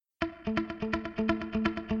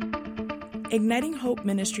Igniting Hope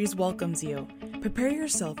Ministries welcomes you. Prepare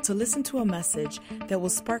yourself to listen to a message that will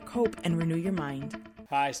spark hope and renew your mind.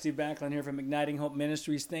 Hi, Steve Backlund here from Igniting Hope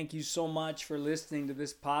Ministries. Thank you so much for listening to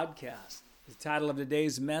this podcast. The title of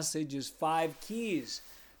today's message is 5 Keys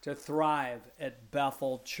to Thrive at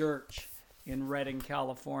Bethel Church in Redding,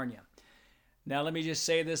 California. Now, let me just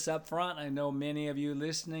say this up front. I know many of you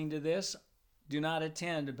listening to this do not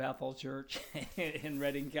attend Bethel Church in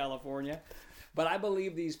Redding, California, but I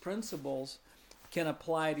believe these principles can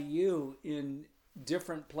apply to you in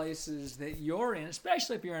different places that you're in,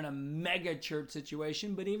 especially if you're in a mega church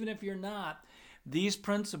situation. But even if you're not, these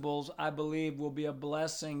principles, I believe, will be a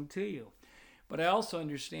blessing to you. But I also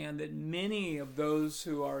understand that many of those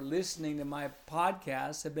who are listening to my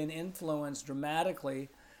podcast have been influenced dramatically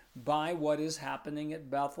by what is happening at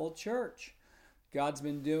Bethel Church. God's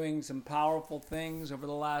been doing some powerful things over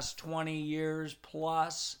the last 20 years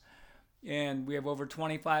plus, and we have over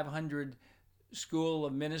 2,500 School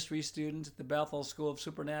of Ministry students at the Bethel School of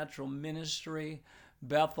Supernatural Ministry.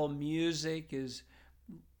 Bethel Music is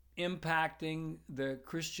impacting the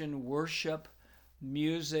Christian worship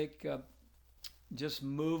music just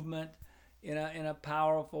movement in a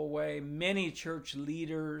powerful way. Many church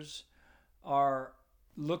leaders are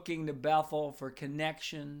looking to Bethel for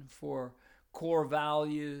connection, for core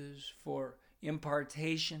values, for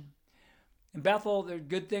impartation. In Bethel,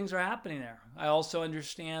 good things are happening there. I also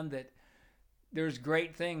understand that there's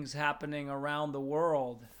great things happening around the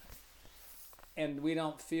world, and we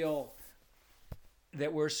don't feel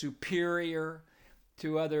that we're superior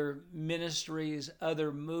to other ministries,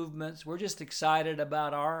 other movements. We're just excited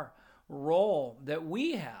about our role that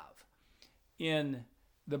we have in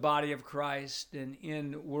the body of Christ and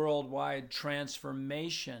in worldwide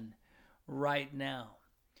transformation right now.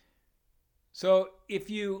 So if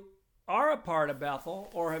you are a part of Bethel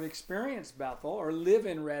or have experienced Bethel or live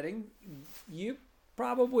in Redding, you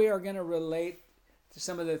probably are going to relate to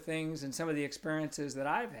some of the things and some of the experiences that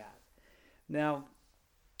I've had. Now,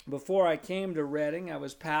 before I came to Redding, I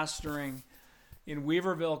was pastoring in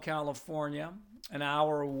Weaverville, California, an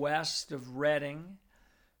hour west of Redding.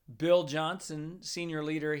 Bill Johnson, senior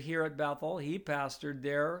leader here at Bethel, he pastored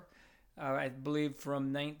there, I believe,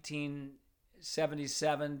 from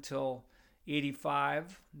 1977 till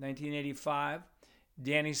 1985.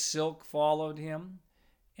 Danny Silk followed him,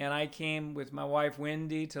 and I came with my wife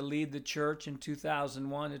Wendy to lead the church in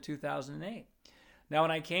 2001 to 2008. Now,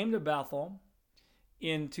 when I came to Bethel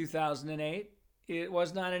in 2008, it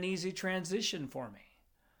was not an easy transition for me.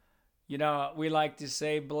 You know, we like to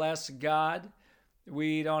say, bless God.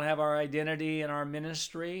 We don't have our identity in our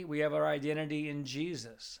ministry. We have our identity in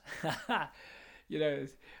Jesus. You know,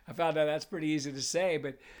 I found out that's pretty easy to say,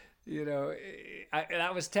 but you know,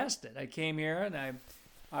 I was tested. I came here and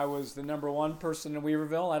I was the number one person in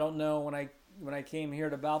Weaverville. I don't know when I came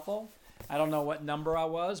here to Bethel, I don't know what number I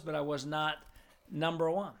was, but I was not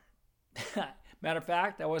number one. Matter of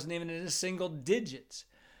fact, I wasn't even in the single digits.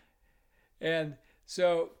 And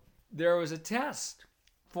so there was a test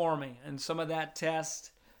for me, and some of that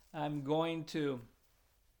test I'm going to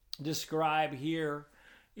describe here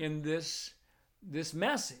in this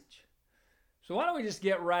message. So why don't we just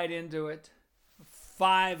get right into it?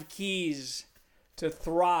 5 keys to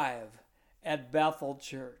thrive at Bethel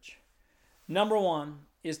Church. Number 1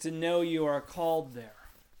 is to know you are called there.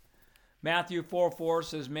 Matthew 4:4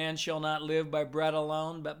 says, "Man shall not live by bread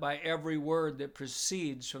alone, but by every word that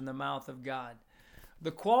proceeds from the mouth of God."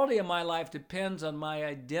 The quality of my life depends on my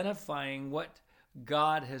identifying what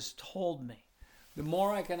God has told me. The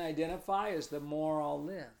more I can identify is the more I'll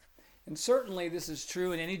live. And certainly this is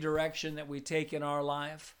true in any direction that we take in our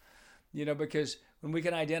life, you know, because when we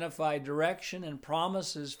can identify direction and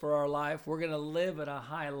promises for our life, we're going to live at a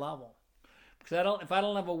high level. Because if I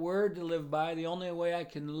don't have a word to live by, the only way I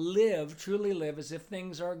can live, truly live, is if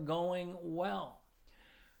things are going well.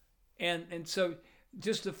 And so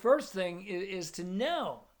just the first thing is to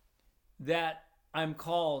know that I'm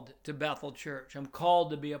called to Bethel Church. I'm called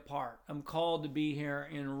to be a part. I'm called to be here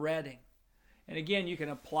in Redding. And again, you can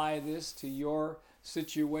apply this to your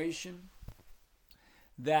situation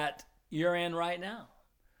that you're in right now.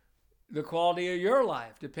 The quality of your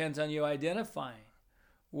life depends on you identifying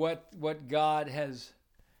what God has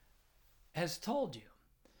told you.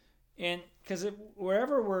 And because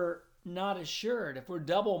wherever we're not assured, if we're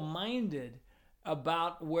double-minded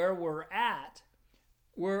about where we're at,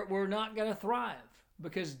 we're not going to thrive,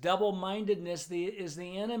 because double-mindedness is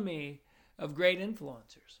the enemy of great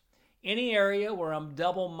influencers. Any area where I'm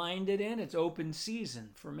double-minded in, it's open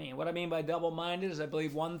season for me. What I mean by double-minded is I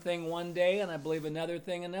believe one thing one day and I believe another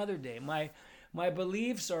thing another day. My My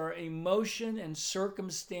beliefs are emotion and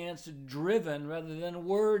circumstance driven rather than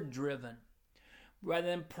word driven, rather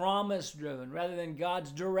than promise driven, rather than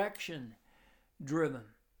God's direction driven.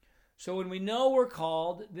 So when we know we're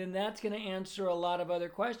called, then that's going to answer a lot of other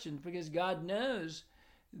questions, because God knows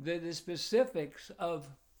the specifics of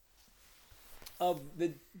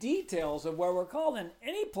the details of where we're called. And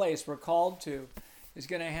any place we're called to is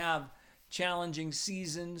going to have challenging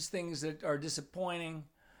seasons, things that are disappointing,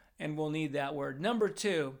 and we'll need that word. Number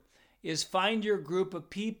 2 is find your group of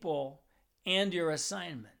people and your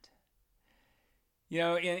assignment. You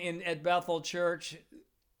know, at Bethel Church,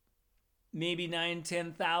 maybe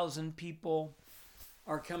 10,000 people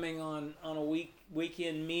are coming on a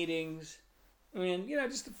weekend meetings. I mean, you know,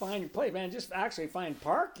 just to find your place, man, just actually find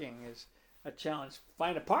parking is a challenge.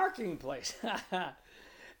 Find a parking place.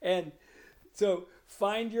 And so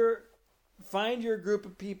find your group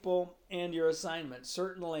of people and your assignment.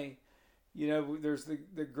 Certainly, you know, there's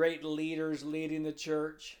the great leaders leading the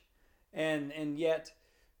church, and yet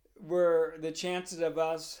where the chances of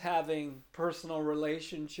us having personal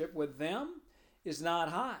relationship with them is not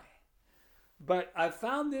high. But I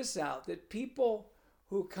found this out, that people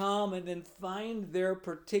who come and then find their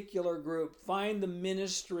particular group, find the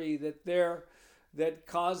ministry that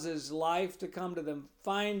causes life to come to them,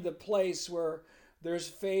 find the place where there's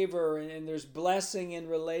favor and there's blessing in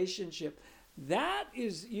relationship, that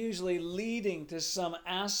is usually leading to some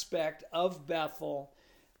aspect of Bethel.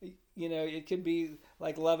 You know, it could be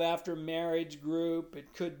like Love After Marriage group.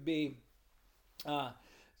 It could be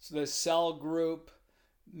the cell group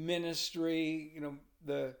ministry. You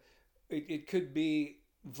know, it could be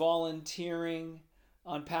volunteering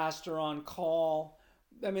on Pastor on Call.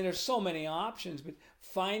 I mean, there's so many options, but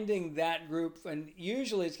finding that group, and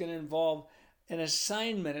usually it's going to involve an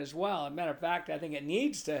assignment as well. As a matter of fact, I think it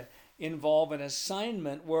needs to involve an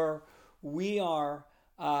assignment where we are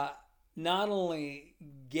not only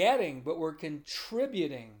getting, but we're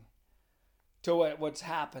contributing to what's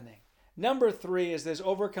happening. Number 3 is this: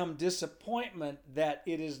 overcome disappointment that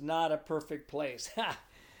it is not a perfect place.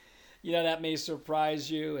 You know, that may surprise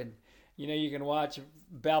you, and you know, you can watch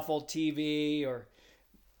Bethel TV or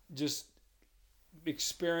just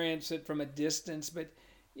experience it from a distance, but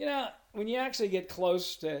you know, when you actually get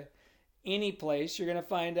close to any place, you're going to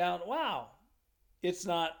find out, wow, it's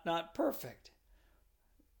not perfect.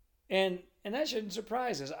 And that shouldn't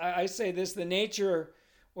surprise us. I say this: the nature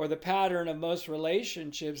or the pattern of most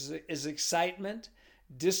relationships is excitement,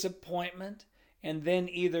 disappointment, and then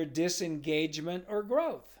either disengagement or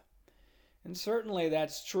growth. And certainly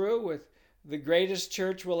that's true with the greatest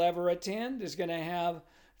church we'll ever attend is going to have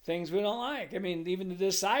things we don't like. I mean, even the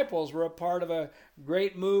disciples were a part of a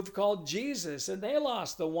great move called Jesus, and they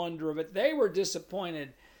lost the wonder of it. They were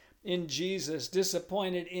disappointed in Jesus,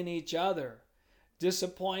 disappointed in each other,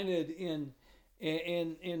 disappointed in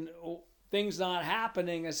things not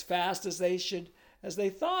happening as fast as they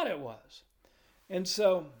thought it was. And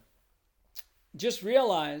so just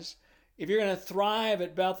realize, if you're going to thrive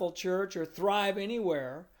at Bethel Church or thrive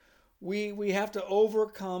anywhere, we have to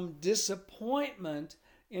overcome disappointment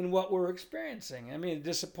in what we're experiencing. I mean,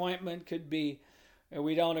 disappointment could be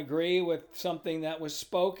we don't agree with something that was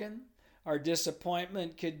spoken. Our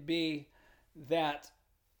disappointment could be that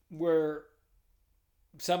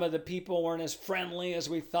some of the people weren't as friendly as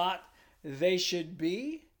we thought they should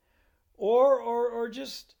be, or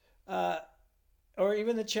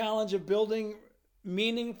even the challenge of building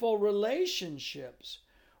meaningful relationships,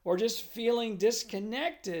 or just feeling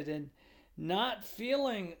disconnected and not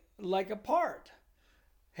feeling like a part.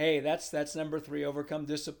 Hey, that's number 3, overcome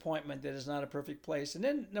disappointment that is not a perfect place. And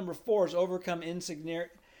then number 4 is overcome insecurity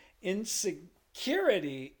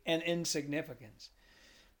and insignificance.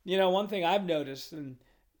 You know, one thing I've noticed is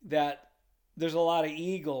that there's a lot of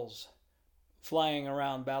eagles flying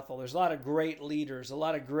around Bethel. There's a lot of great leaders, a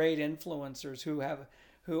lot of great influencers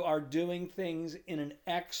who are doing things in an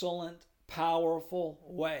excellent, powerful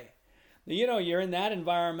way. You know, you're in that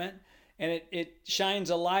environment, and it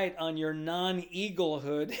shines a light on your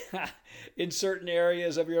non-eaglehood in certain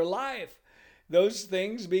areas of your life. Those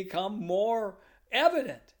things become more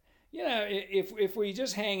evident. You know, if we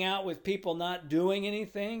just hang out with people not doing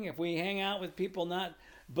anything, if we hang out with people not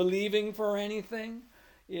believing for anything,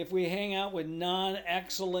 if we hang out with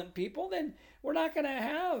non-excellent people, then we're not going to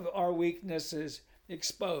have our weaknesses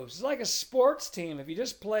exposed. It's like a sports team. If you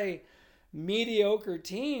just play mediocre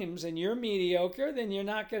teams and you're mediocre, then you're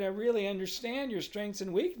not going to really understand your strengths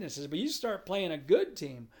and weaknesses. But you start playing a good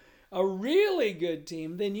team, a really good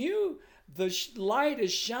team, then the light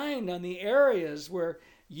is shined on the areas where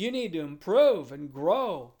you need to improve and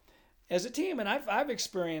grow as a team. And I've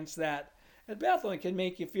experienced that. at Bethel. It can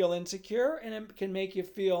make you feel insecure, and it can make you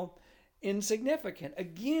feel insignificant.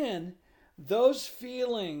 Again, those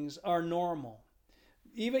feelings are normal.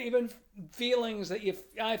 Even feelings that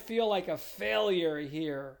I feel like a failure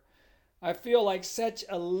here. I feel like such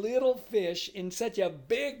a little fish in such a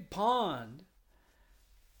big pond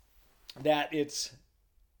that it's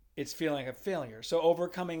feeling like a failure. So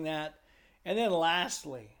overcoming that. And then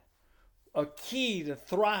lastly, a key to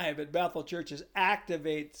thrive at Bethel Church is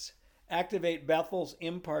activate Bethel's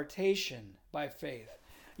impartation by faith.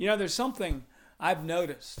 There's something I've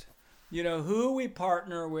noticed. Who we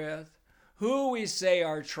partner with, who we say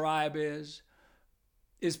our tribe is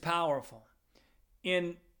powerful.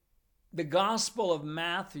 In the Gospel of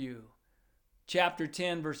Matthew, chapter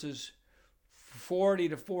 10, verses 40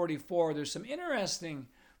 to 44, there's some interesting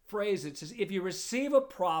phrase. It says, if you receive a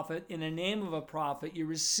prophet in the name of a prophet, you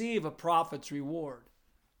receive a prophet's reward.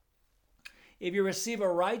 If you receive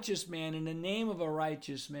a righteous man in the name of a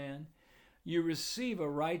righteous man, you receive a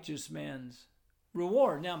righteous man's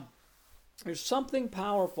reward. Now, there's something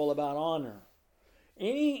powerful about honor.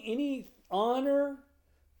 Any honor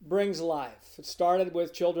brings life. It started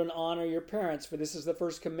with children, honor your parents, for this is the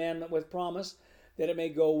first commandment with promise, that it may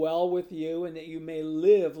go well with you and that you may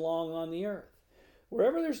live long on the earth.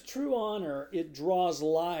 Wherever there's true honor, it draws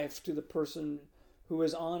life to the person who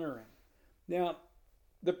is honoring. Now,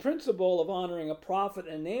 the principle of honoring a prophet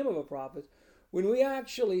in the name of a prophet, when we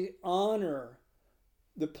actually honor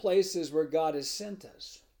the places where God has sent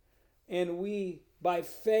us, and we, by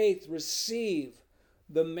faith, receive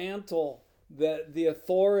the mantle, the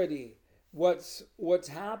authority, what's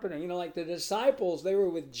happening. Like the disciples, they were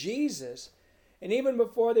with Jesus, and even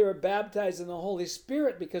before they were baptized in the Holy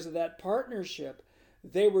Spirit, because of that partnership,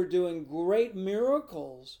 they were doing great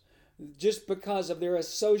miracles just because of their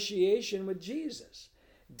association with Jesus.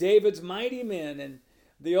 David's mighty men in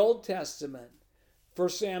the Old Testament, 1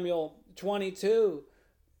 Samuel 22,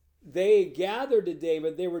 they gathered to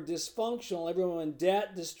David. They were dysfunctional, everyone in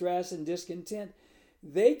debt, distress, and discontent.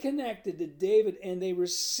 They connected to David, and they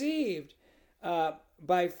received,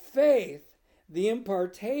 by faith, the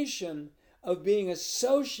impartation of being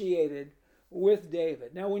associated with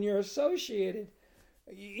David. Now, when you're associated,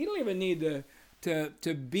 you don't even need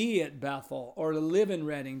to be at Bethel or to live in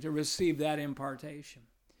Redding to receive that impartation.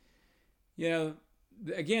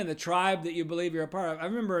 Again, the tribe that you believe you're a part of. I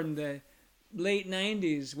remember in the late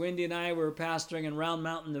 90s, Wendy and I were pastoring in Round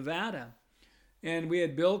Mountain, Nevada, and we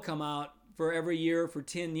had Bill come out for every year for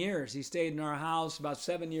 10 years. He stayed in our house about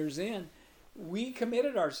 7 years in. We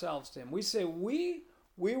committed ourselves to him. We say, we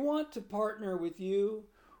want to partner with you.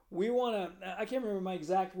 We want to, I can't remember my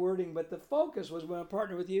exact wording, but the focus was we want to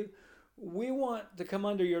partner with you. We want to come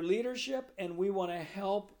under your leadership, and we want to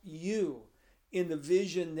help you in the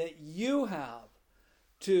vision that you have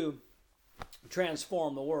to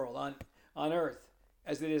transform the world on earth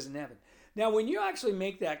as it is in heaven. Now, when you actually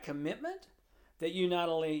make that commitment, that you not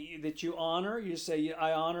only that you honor, you say,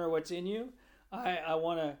 I honor what's in you. I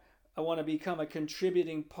want to become a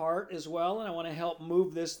contributing part as well, and I want to help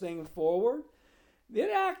move this thing forward. It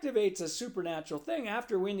activates a supernatural thing.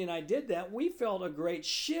 After Wendy and I did that, we felt a great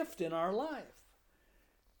shift in our life,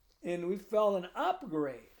 and we felt an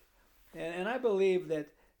upgrade. And I believe that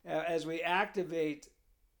as we activate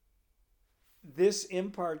this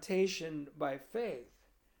impartation by faith,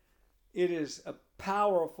 it is a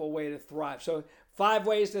powerful way to thrive. So 5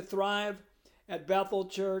 ways to thrive at Bethel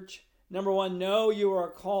Church. Number 1, know you are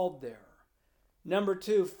called there. Number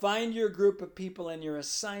 2, find your group of people and your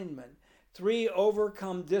assignment. 3,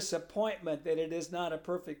 overcome disappointment that it is not a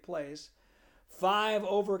perfect place. 5,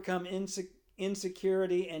 overcome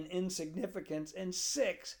insecurity and insignificance. And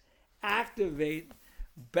 6, activate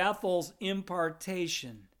Bethel's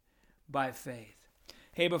impartation by faith.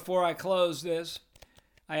 Hey, before I close this,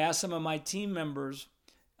 I asked some of my team members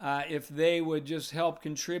if they would just help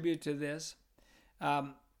contribute to this.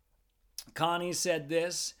 Connie said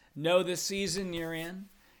this: know the season you're in.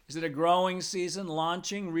 Is it a growing season,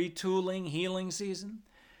 launching, retooling, healing season?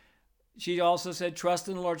 She also said, trust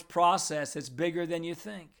in the Lord's process. It's bigger than you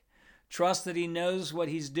think. Trust that He knows what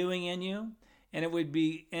He's doing in you, and it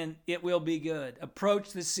will be good.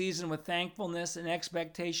 Approach the season with thankfulness and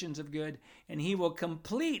expectations of good, and He will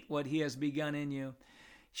complete what He has begun in you.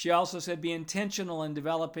 She also said, be intentional in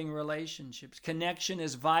developing relationships. Connection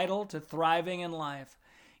is vital to thriving in life.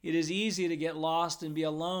 It is easy to get lost and be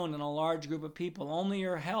alone in a large group of people. Own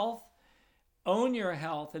your health,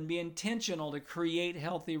 and be intentional to create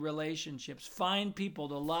healthy relationships. Find people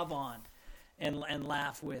to love on and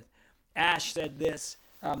laugh with. Ash said this: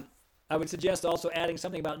 I would suggest also adding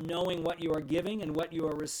something about knowing what you are giving and what you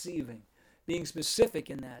are receiving, being specific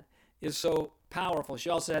in that. is so powerful. She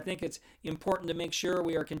also said, I think it's important to make sure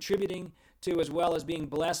we are contributing to as well as being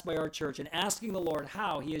blessed by our church and asking the Lord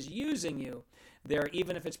how he is using you there,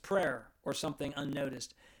 even if it's prayer or something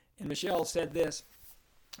unnoticed. And Michelle said this.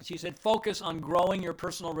 She said, focus on growing your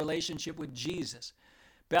personal relationship with Jesus.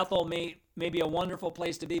 Bethel may be a wonderful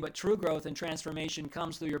place to be, but true growth and transformation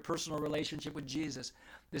comes through your personal relationship with Jesus.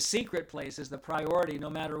 The secret place is the priority, no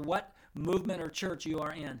matter what movement or church you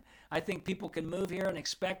are in. I think people can move here and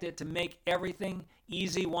expect it to make everything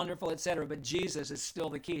easy, wonderful, etc., but Jesus is still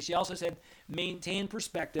the key. She also said, maintain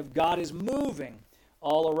perspective. God is moving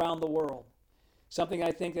all around the world. Something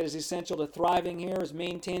I think that is essential to thriving here is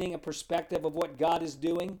maintaining a perspective of what God is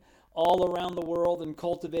doing all around the world and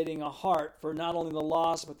cultivating a heart for not only the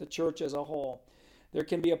lost, but the church as a whole. There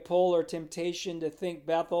can be a pull or temptation to think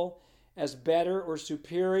Bethel as better or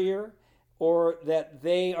superior, or that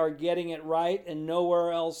they are getting it right and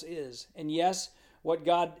nowhere else is. And yes, what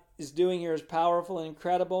God is doing here is powerful and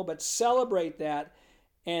incredible, but celebrate that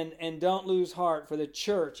and don't lose heart for the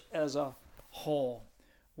church as a whole.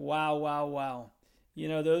 Wow, wow, wow. You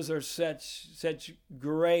know, those are such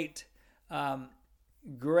great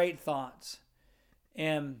great thoughts.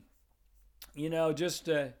 And, you know, just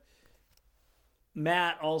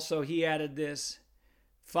Matt also, he added this,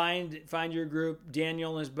 find your group,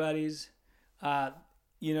 Daniel and his buddies.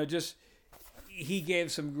 You know, just, he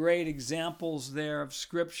gave some great examples there of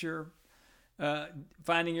scripture.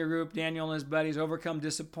 Finding your group, Daniel and his buddies, overcome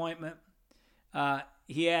disappointment.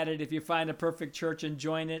 He added, if you find a perfect church and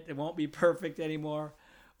join it, it won't be perfect anymore.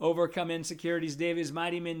 Overcome insecurities. David's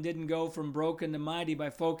mighty men didn't go from broken to mighty by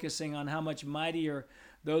focusing on how much mightier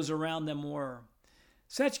those around them were.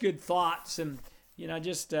 Such good thoughts, and you know,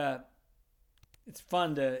 just it's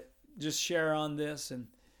fun to just share on this. And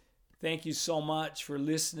thank you so much for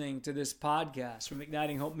listening to this podcast from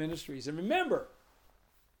Igniting Hope Ministries. And remember,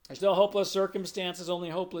 there's no hopeless circumstances, only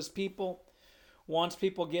hopeless people. Once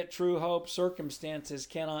people get true hope, circumstances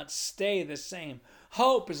cannot stay the same.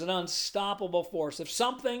 Hope is an unstoppable force. If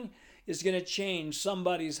something is going to change,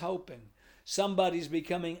 somebody's hoping. Somebody's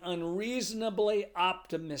becoming unreasonably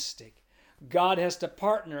optimistic. God has to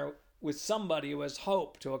partner with somebody who has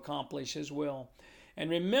hope to accomplish his will. And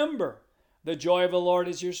remember, the joy of the Lord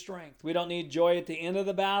is your strength. We don't need joy at the end of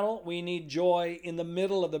the battle. We need joy in the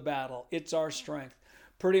middle of the battle. It's our strength.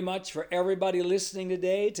 Pretty much for everybody listening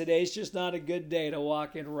today, today's just not a good day to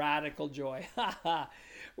walk in radical joy.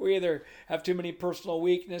 We either have too many personal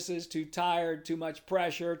weaknesses, too tired, too much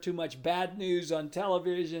pressure, too much bad news on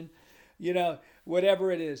television, you know,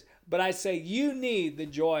 whatever it is. But I say you need the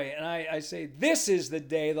joy. And I say this is the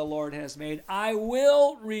day the Lord has made. I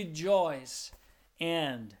will rejoice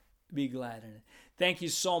and be glad in it. Thank you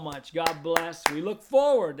so much. God bless. We look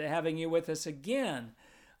forward to having you with us again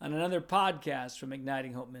on another podcast from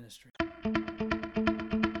Igniting Hope Ministry.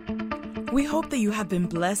 We hope that you have been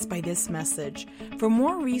blessed by this message. For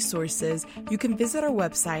more resources, you can visit our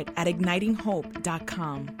website at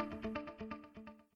ignitinghope.com.